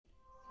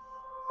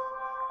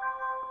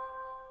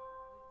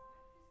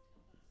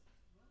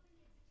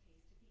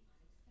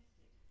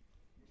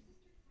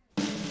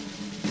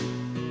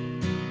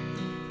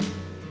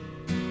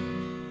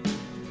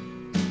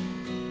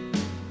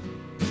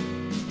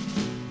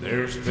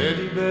There's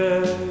teddy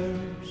bears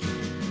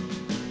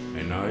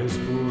and ice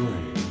cool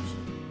rings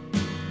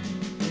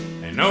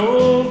and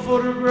old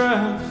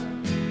photographs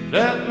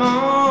that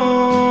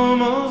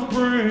mamas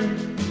bring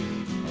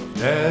of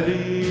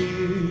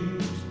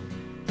daddies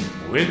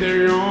with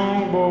their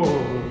young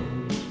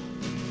boys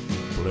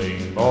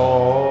playing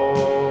ball.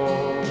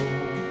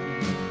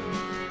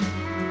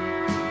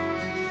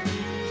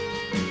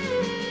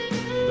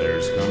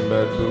 There's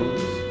combat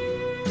boots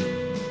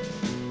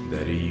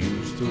that he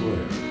used to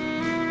wear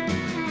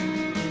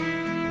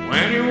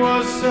when he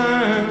was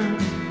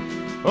sent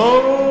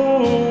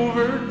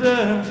over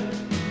there.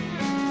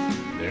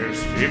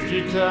 There's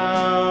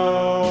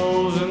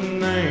 50,000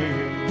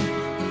 names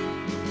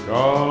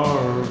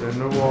carved in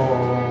the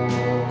wall.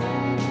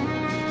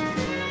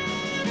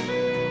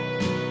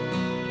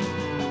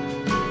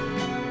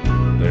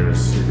 There's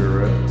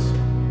cigarettes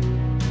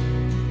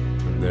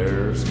and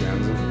there's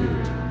cans of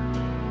beer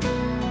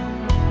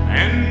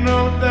and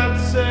notes that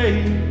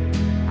say,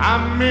 I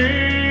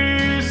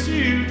miss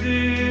you,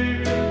 dear.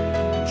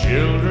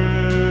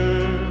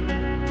 Children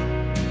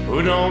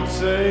who don't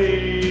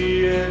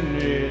say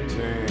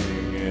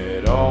anything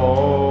at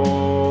all.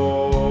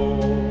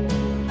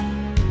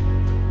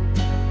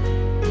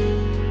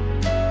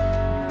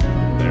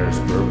 There's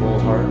purple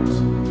hearts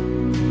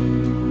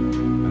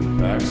and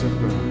packs of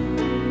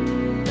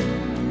guns,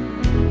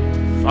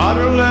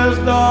 fatherless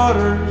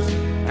daughters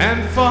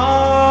and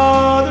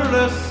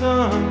fatherless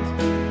sons,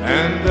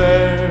 and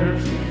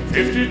there's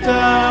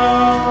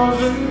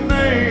 50,000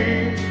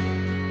 names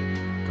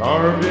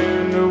carved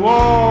in the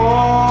wall.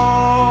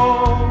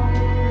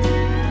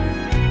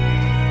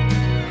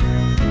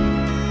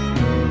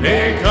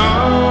 They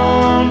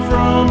come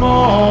from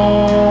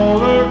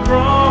all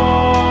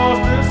across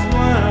this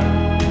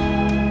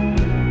land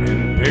in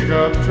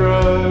pickup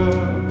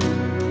trucks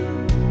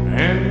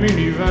and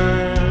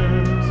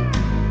minivans,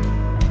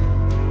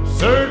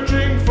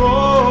 searching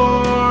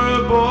for a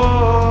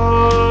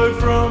boy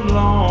from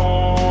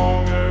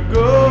long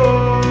ago.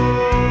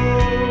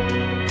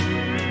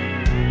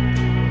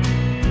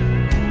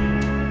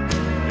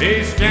 They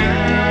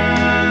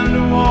scan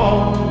the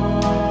wall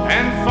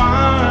and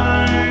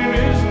find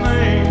his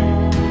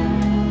name.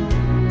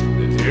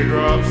 The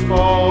teardrops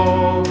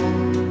fall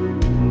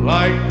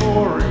like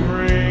pouring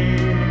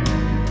rain,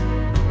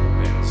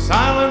 and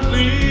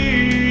silently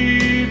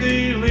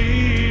they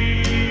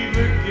leave a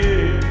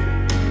gift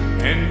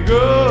and go.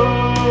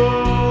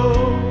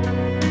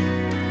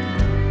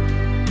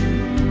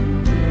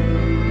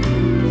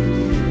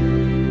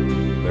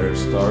 There's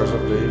stars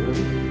of David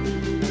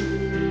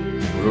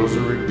and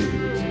rosary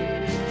beads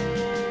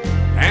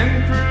and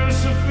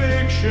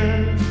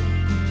crucifixion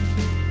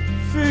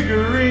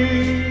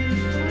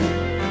figurines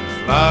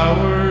and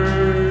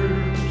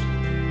flowers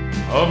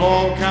of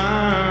all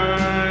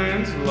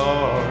kinds,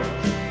 large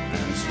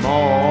and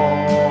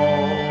small.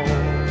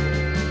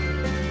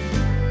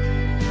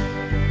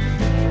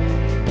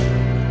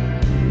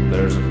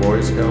 There's a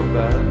Boy Scout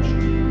badge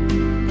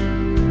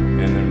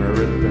and a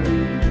merit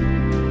band,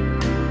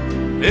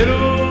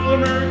 little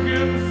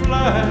American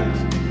flags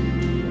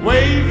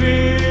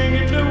waving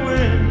in the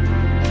wind,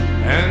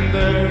 and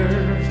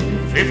there's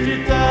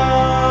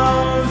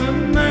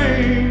 50,000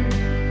 names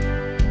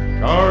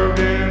carved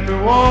in the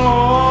wall.